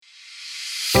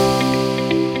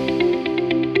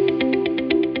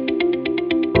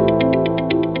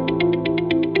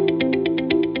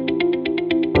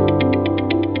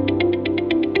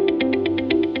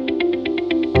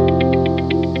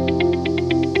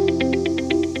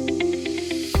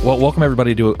Well, welcome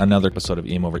everybody to another episode of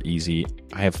EM Over Easy.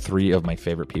 I have three of my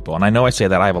favorite people. And I know I say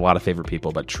that I have a lot of favorite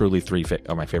people, but truly three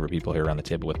of my favorite people here around the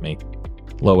table with me.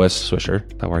 Lois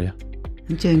Swisher, how are you?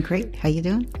 I'm doing great. How you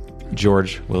doing?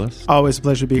 George Willis. Always a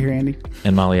pleasure to be here, Andy.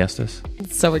 And Molly Estes.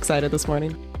 So excited this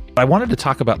morning. I wanted to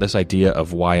talk about this idea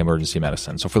of why emergency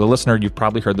medicine. So for the listener, you've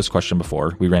probably heard this question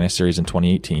before. We ran a series in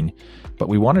 2018, but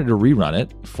we wanted to rerun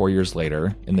it 4 years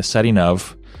later in the setting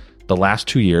of the last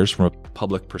 2 years from a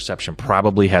public perception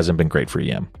probably hasn't been great for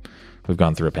EM. We've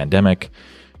gone through a pandemic,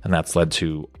 and that's led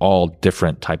to all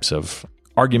different types of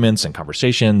arguments and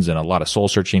conversations and a lot of soul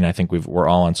searching. I think we're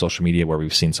all on social media where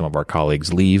we've seen some of our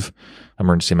colleagues leave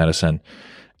emergency medicine.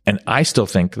 And I still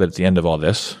think that at the end of all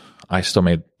this, I still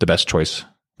made the best choice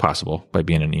possible by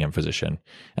being an EM physician.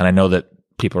 And I know that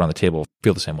people around the table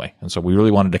feel the same way. And so we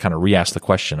really wanted to kind of re-ask the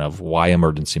question of why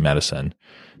emergency medicine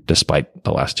despite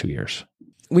the last 2 years.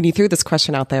 When you threw this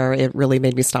question out there, it really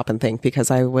made me stop and think,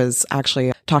 because I was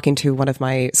actually talking to one of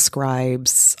my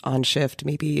scribes on shift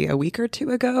maybe a week or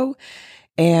two ago,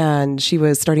 and she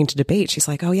was starting to debate. She's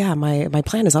like, oh yeah, my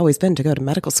plan has always been to go to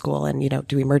medical school and,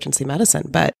 do emergency medicine.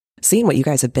 But seeing what you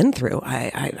guys have been through,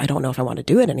 I don't know if I want to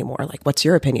do it anymore. Like, what's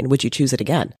your opinion? Would you choose it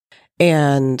again?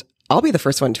 And I'll be the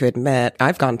first one to admit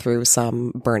I've gone through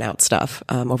some burnout stuff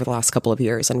over the last couple of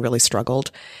years and really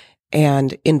struggled.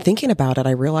 And in thinking about it,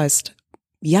 I realized,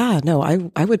 yeah, no,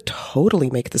 I would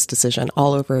totally make this decision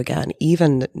all over again,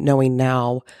 even knowing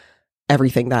now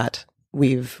everything that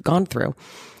we've gone through.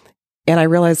 And I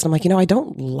realized, I'm like, I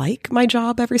don't like my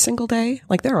job every single day.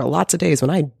 Like, there are lots of days when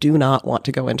I do not want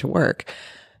to go into work,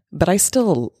 but I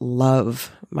still love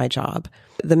my job.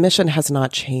 The mission has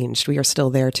not changed. We are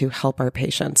still there to help our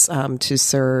patients, to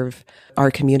serve our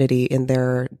community in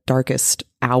their darkest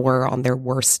hour on their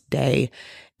worst day.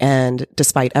 And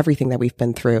despite everything that we've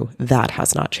been through, that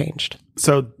has not changed.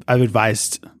 So I've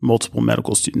advised multiple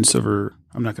medical students over,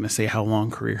 I'm not going to say how long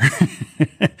career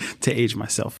to age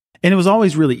myself. And it was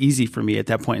always really easy for me at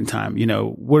that point in time.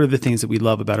 What are the things that we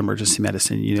love about emergency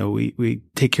medicine? We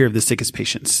take care of the sickest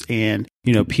patients, and,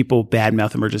 people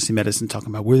badmouth emergency medicine talking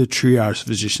about we're the triage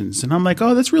physicians. And I'm like,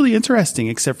 oh, that's really interesting,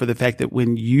 except for the fact that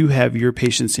when you have your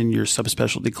patients in your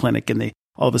subspecialty clinic and they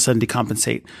all of a sudden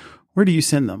decompensate, where do you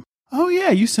send them? Oh yeah,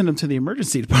 you send them to the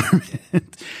emergency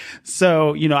department.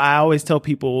 So, I always tell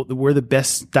people that we're the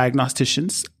best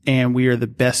diagnosticians and we are the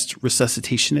best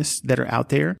resuscitationists that are out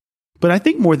there. But I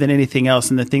think more than anything else,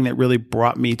 and the thing that really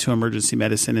brought me to emergency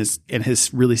medicine and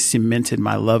has really cemented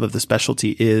my love of the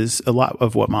specialty is a lot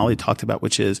of what Molly talked about,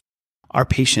 which is our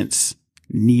patients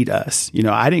need us.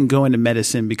 I didn't go into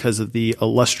medicine because of the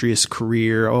illustrious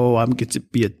career. Oh, I'm get to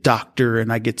be a doctor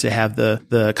and I get to have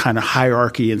the kind of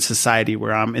hierarchy in society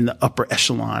where I'm in the upper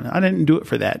echelon. I didn't do it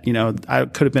for that. I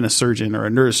could have been a surgeon or a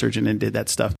neurosurgeon and did that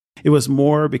stuff. It was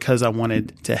more because I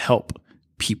wanted to help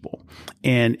people.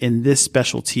 And in this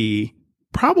specialty,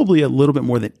 probably a little bit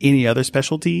more than any other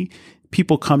specialty,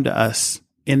 people come to us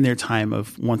in their time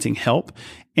of wanting help.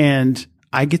 And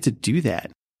I get to do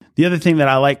that. The other thing that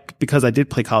I like, because I did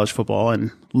play college football and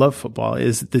love football,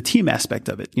 is the team aspect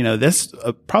of it. That's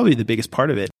probably the biggest part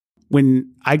of it.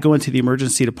 When I go into the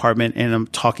emergency department and I'm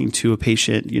talking to a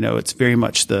patient, it's very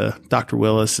much the Dr.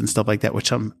 Willis and stuff like that,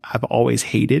 which I've always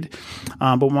hated.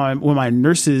 But when my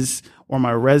nurses or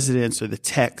my residents or the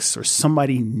techs or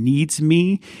somebody needs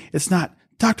me, it's not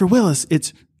Dr. Willis,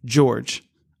 it's George.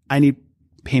 I need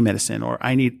pain medicine, or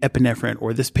I need epinephrine,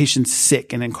 or this patient's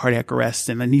sick and in cardiac arrest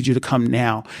and I need you to come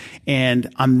now.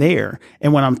 And I'm there.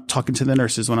 And when I'm talking to the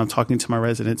nurses, when I'm talking to my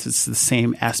residents, it's the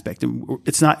same aspect. And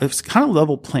it's kind of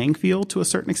level playing field to a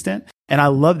certain extent. And I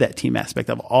love that team aspect.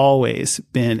 I've always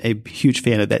been a huge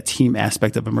fan of that team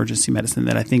aspect of emergency medicine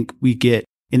that I think we get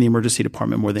in the emergency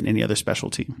department more than any other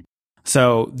specialty.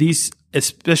 So these,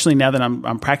 especially now that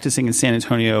I'm practicing in San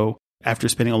Antonio, after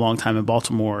spending a long time in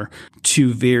Baltimore,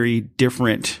 two very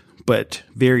different but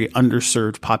very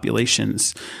underserved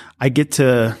populations, I get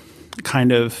to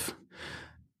kind of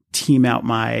team out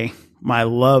my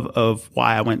love of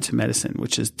why I went to medicine,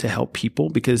 which is to help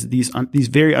people, because these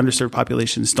very underserved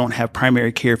populations don't have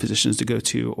primary care physicians to go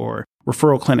to or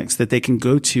referral clinics that they can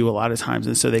go to a lot of times.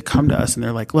 And so they come to us and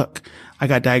they're like, look, I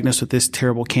got diagnosed with this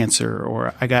terrible cancer,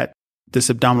 or I got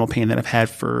this abdominal pain that I've had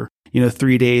for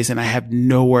 3 days and I have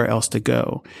nowhere else to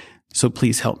go. So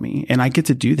please help me. And I get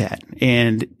to do that.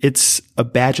 And it's a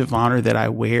badge of honor that I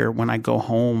wear when I go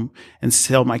home and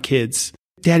tell my kids,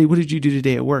 Daddy, what did you do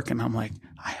today at work? And I'm like,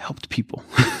 I helped people.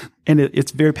 And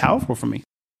it's very powerful for me.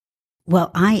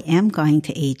 Well, I am going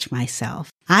to age myself.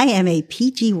 I am a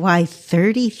PGY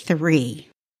 33.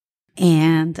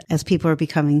 And as people are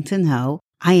becoming to know,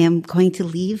 I am going to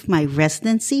leave my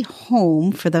residency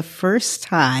home for the first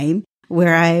time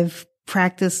where I've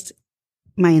practiced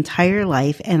my entire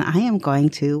life, and I am going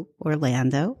to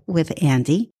Orlando with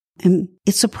Andy. And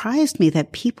it surprised me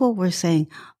that people were saying,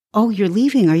 "Oh, you're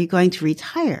leaving. Are you going to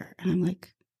retire?" And I'm like,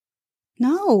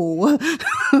 no,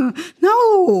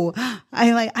 no.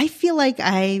 I feel like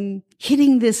I'm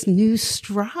hitting this new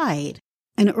stride.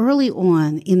 And early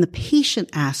on in the patient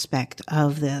aspect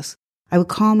of this, I would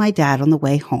call my dad on the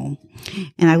way home,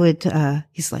 and I would,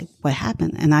 he's like, "What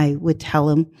happened?" And I would tell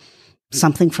him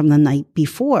something from the night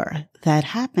before that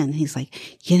happened. He's like,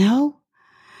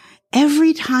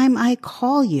 every time I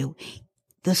call you,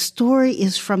 the story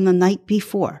is from the night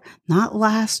before, not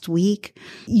last week.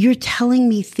 You're telling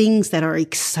me things that are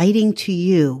exciting to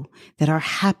you that are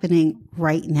happening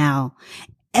right now.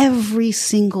 Every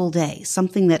single day,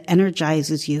 something that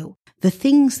energizes you. The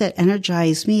things that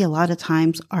energize me a lot of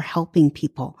times are helping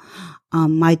people.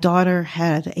 My daughter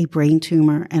had a brain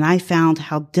tumor, and I found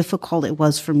how difficult it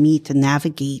was for me to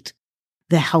navigate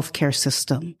the healthcare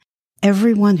system.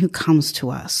 Everyone who comes to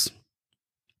us,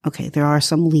 okay, there are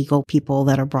some legal people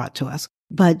that are brought to us,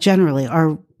 but generally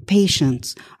our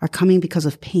patients are coming because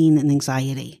of pain and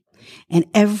anxiety. And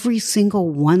every single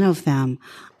one of them,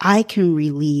 I can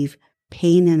relieve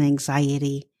pain and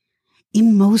anxiety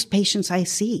in most patients I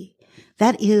see.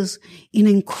 That is an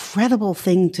incredible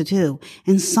thing to do.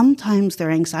 And sometimes their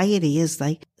anxiety is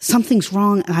like, something's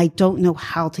wrong and I don't know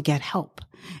how to get help.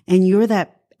 And you're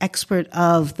that expert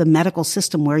of the medical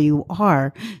system where you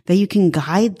are, that you can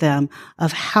guide them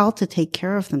of how to take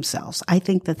care of themselves. I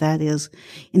think that that is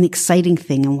an exciting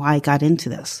thing and why I got into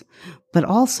this. But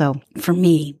also, for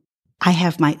me, I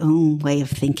have my own way of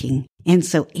thinking. And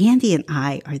so Andy and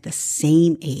I are the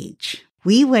same age.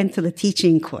 We went to the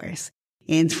teaching course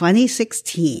in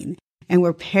 2016 and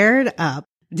were paired up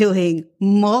doing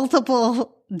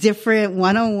multiple different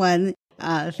one-on-one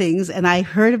things. And I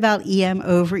heard about EM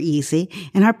over easy,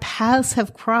 and our paths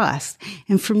have crossed.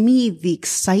 And for me, the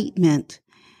excitement,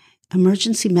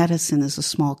 emergency medicine is a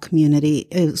small community,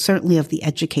 certainly of the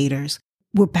educators.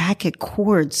 We're back at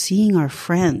Cord, seeing our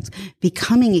friends,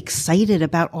 becoming excited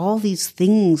about all these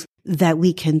things that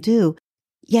we can do.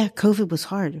 Yeah, COVID was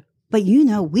hard, but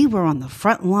we were on the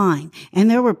front line, and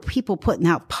there were people putting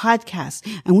out podcasts,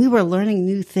 and we were learning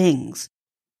new things.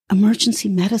 Emergency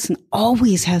medicine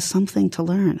always has something to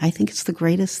learn. I think it's the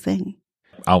greatest thing.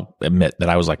 I'll admit that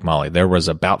I was like Molly. There was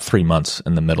about 3 months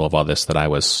in the middle of all this that I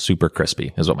was super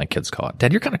crispy, is what my kids call it.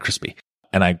 Dad, you're kind of crispy.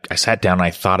 And I sat down and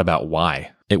I thought about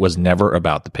why. It was never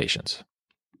about the patients.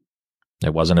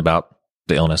 It wasn't about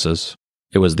the illnesses.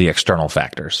 It was the external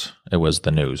factors. It was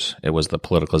the news. It was the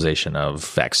politicalization of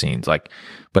vaccines. But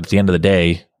at the end of the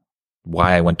day,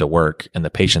 why I went to work and the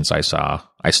patients I saw,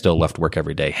 I still left work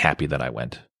every day happy that I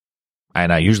went.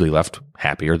 And I usually left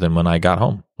happier than when I got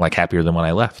home, happier than when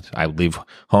I left. I would leave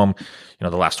home, the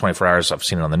last 24 hours, I've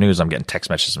seen it on the news. I'm getting text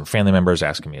messages from family members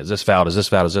asking me, is this valid? Is this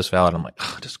valid? Is this valid? I'm like,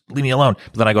 just leave me alone.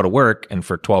 But then I go to work, and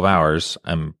for 12 hours,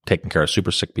 I'm taking care of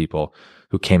super sick people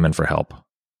who came in for help,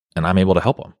 and I'm able to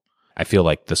help them. I feel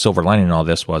like the silver lining in all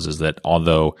this is that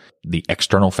although the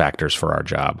external factors for our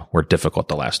job were difficult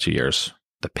the last 2 years,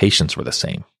 the patients were the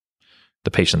same.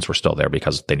 The patients were still there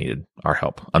because they needed our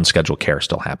help. Unscheduled care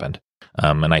still happened.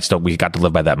 And we got to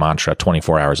live by that mantra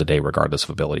 24 hours a day, regardless of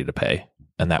ability to pay.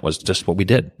 And that was just what we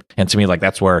did. And to me,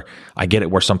 that's where I get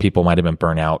it, where some people might have been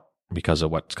burnt out because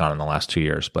of what's gone in the last 2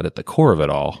 years. But at the core of it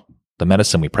all, the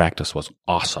medicine we practiced was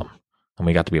awesome. And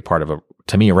we got to be a part of a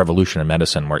revolution in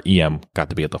medicine where EM got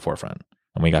to be at the forefront.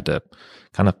 And we got to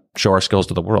kind of show our skills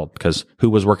to the world, because who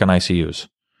was working ICUs?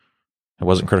 It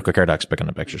wasn't critical care docs picking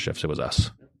up extra shifts. It was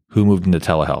us. Who moved into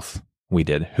telehealth? We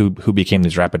did. Who became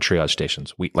these rapid triage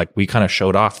stations? We kind of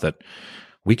showed off that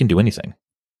we can do anything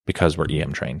because we're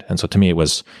EM trained. And so to me, it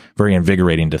was very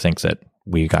invigorating to think that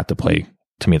we got to play,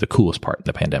 to me, the coolest part in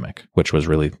the pandemic, which was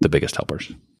really the biggest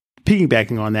helpers.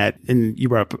 Piggybacking on that, and you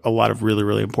brought up a lot of really,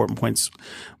 really important points.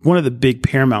 One of the big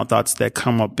paramount thoughts that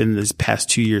come up in this past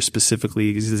 2 years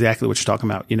specifically is exactly what you're talking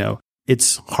about.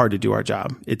 It's hard to do our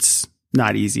job. It's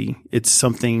not easy. It's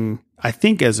something, I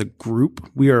think as a group,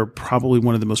 we are probably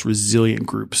one of the most resilient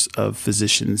groups of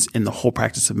physicians in the whole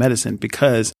practice of medicine,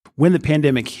 because when the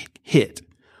pandemic hit,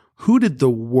 who did the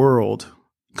world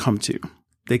come to?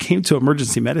 They came to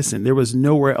emergency medicine. There was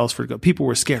nowhere else for it to go. People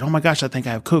were scared. Oh my gosh, I think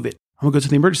I have COVID. I'm going to go to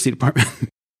the emergency department.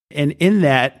 And in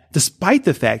that, despite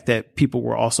the fact that people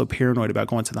were also paranoid about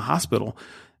going to the hospital,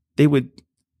 they would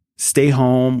stay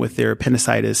home with their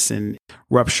appendicitis and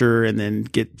rupture and then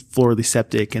get floridly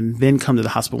septic and then come to the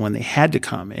hospital when they had to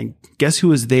come. And guess who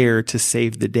was there to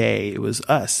save the day? It was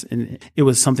us. And it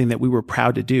was something that we were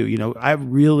proud to do. I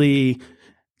really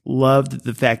loved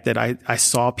the fact that I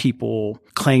saw people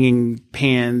clanging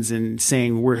pans and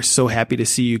saying, we're so happy to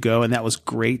see you go. And that was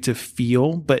great to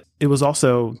feel, but it was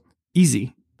also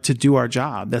easy to do our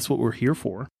job. That's what we're here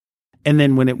for. And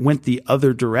then when it went the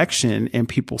other direction and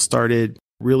people started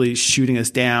really shooting us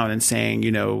down and saying,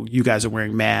 you guys are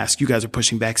wearing masks, you guys are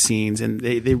pushing vaccines. And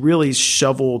they really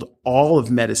shoveled all of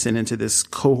medicine into this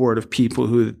cohort of people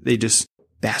who they just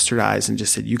bastardized and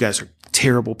just said, you guys are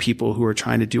terrible people who are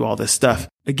trying to do all this stuff.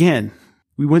 Again,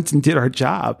 we went and did our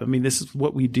job. I mean, this is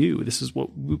what we do.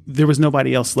 There was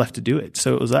nobody else left to do it.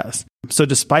 So it was us. So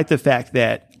despite the fact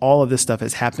that all of this stuff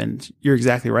has happened, you're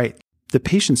exactly right. The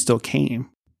patients still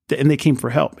came. And they came for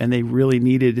help, and they really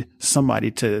needed somebody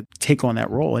to take on that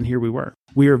role. And here we were.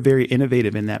 We are very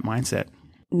innovative in that mindset.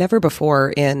 Never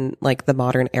before in the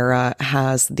modern era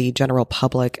has the general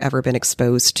public ever been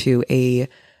exposed to a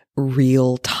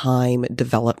real-time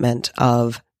development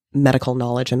of medical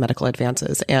knowledge and medical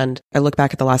advances. And I look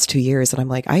back at the last 2 years and I'm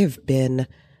like, I have been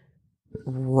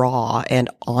raw and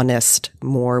honest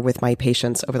more with my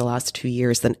patients over the last 2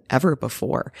 years than ever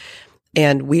before.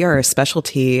 And we are a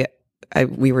specialty.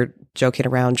 We were joking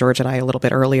around, George and I, a little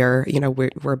bit earlier.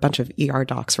 We're a bunch of ER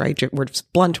docs, right? We're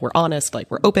just blunt. We're honest.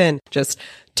 We're open. Just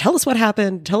tell us what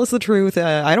happened. Tell us the truth.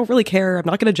 I don't really care. I'm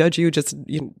not going to judge you. Just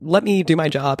let me do my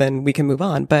job and we can move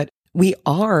on. But we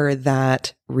are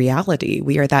that reality.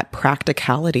 We are that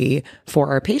practicality for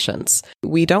our patients.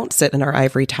 We don't sit in our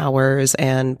ivory towers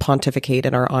and pontificate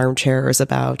in our armchairs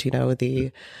about,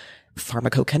 the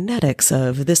pharmacokinetics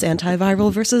of this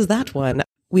antiviral versus that one.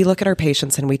 We look at our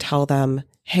patients and we tell them,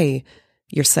 hey,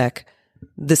 you're sick.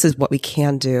 This is what we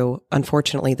can do.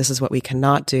 Unfortunately, this is what we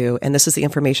cannot do. And this is the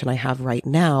information I have right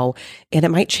now. And it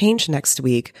might change next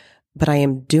week, but I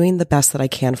am doing the best that I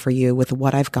can for you with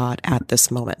what I've got at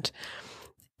this moment.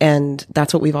 And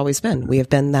that's what we've always been. We have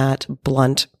been that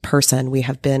blunt person. We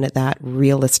have been that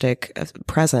realistic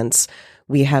presence.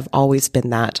 We have always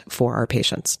been that for our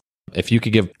patients. If you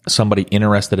could give somebody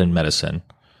interested in medicine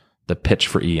the pitch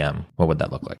for EM, what would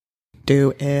that look like?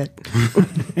 Do it.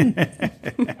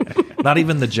 Not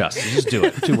even the just do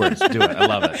it. 2 words. Do it. I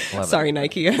love it. Sorry,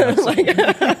 Nike.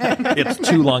 It's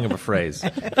too long of a phrase.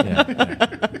 Yeah.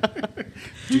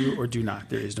 Do or do not.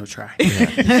 There is no try.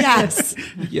 Yes.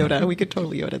 Yoda. We could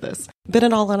totally Yoda this. But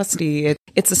in all honesty,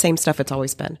 it's the same stuff it's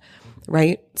always been.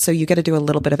 Right? So you get to do a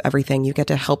little bit of everything. You get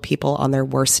to help people on their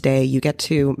worst day. You get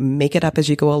to make it up as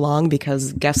you go along,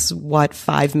 because guess what?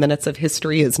 5 minutes of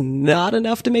history is not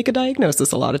enough to make a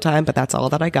diagnosis a lot of time, but that's all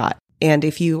that I got. And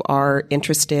if you are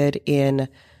interested in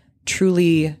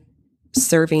truly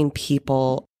serving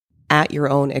people at your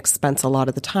own expense a lot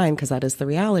of the time, because that is the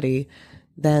reality,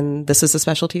 then this is a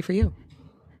specialty for you.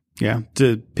 Yeah.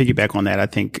 To piggyback on that, I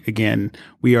think, again,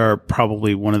 we are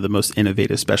probably one of the most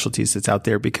innovative specialties that's out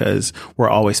there, because we're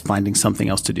always finding something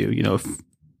else to do.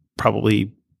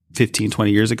 Probably 15,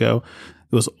 20 years ago,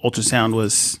 ultrasound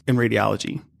was in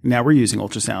radiology. Now we're using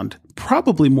ultrasound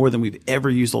probably more than we've ever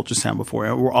used ultrasound before.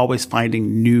 And we're always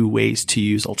finding new ways to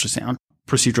use ultrasound.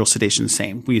 Procedural sedation,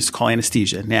 same. We used to call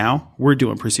anesthesia. Now we're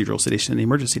doing procedural sedation in the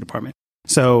emergency department.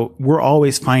 So we're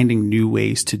always finding new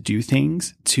ways to do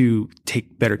things to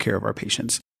take better care of our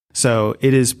patients. So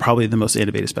it is probably the most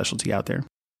innovative specialty out there.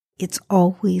 It's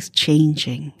always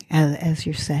changing, as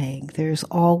you're saying. There's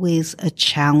always a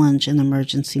challenge in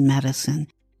emergency medicine.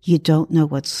 You don't know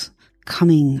what's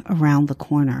coming around the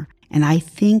corner. And I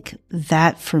think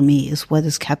that, for me, is what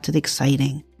has kept it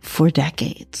exciting for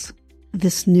decades.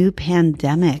 This new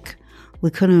pandemic, we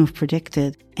couldn't have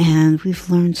predicted, and we've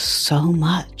learned so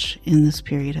much in this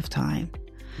period of time.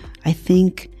 I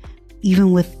think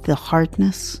even with the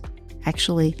hardness,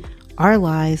 actually, our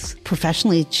lives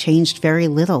professionally changed very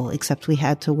little, except we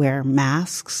had to wear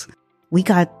masks. We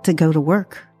got to go to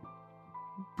work.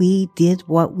 We did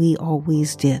what we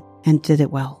always did and did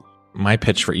it well. My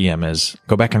pitch for EM is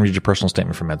go back and read your personal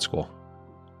statement from med school.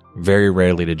 Very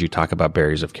rarely did you talk about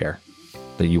barriers of care.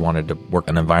 That you wanted to work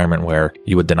in an environment where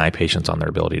you would deny patients on their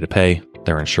ability to pay,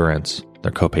 their insurance,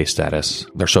 their copay status,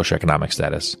 their socioeconomic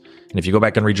status. And if you go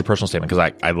back and read your personal statement,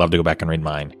 because I love to go back and read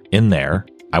mine, in there,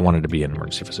 I wanted to be an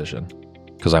emergency physician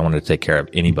because I wanted to take care of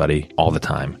anybody all the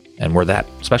time. And we're that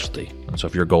specialty. And so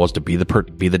if your goal is to be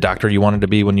the doctor you wanted to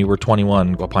be when you were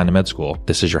 21, applying to med school,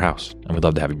 this is your house. And we'd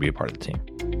love to have you be a part of the team.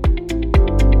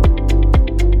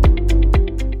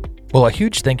 Well, a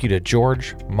huge thank you to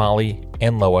George, Molly,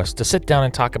 and Lois to sit down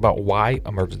and talk about why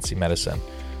emergency medicine.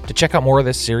 To check out more of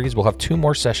this series, we'll have 2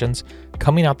 more sessions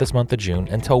coming out this month of June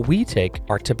until we take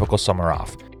our typical summer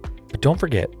off. But don't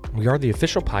forget, we are the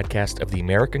official podcast of the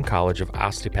American College of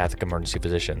Osteopathic Emergency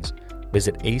Physicians.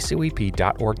 Visit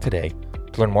acoep.org today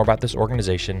to learn more about this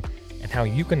organization and how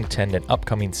you can attend an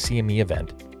upcoming CME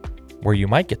event where you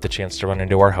might get the chance to run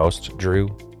into our hosts,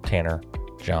 Drew, Tanner,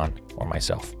 John, or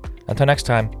myself. Until next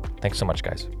time, thanks so much,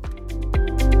 guys.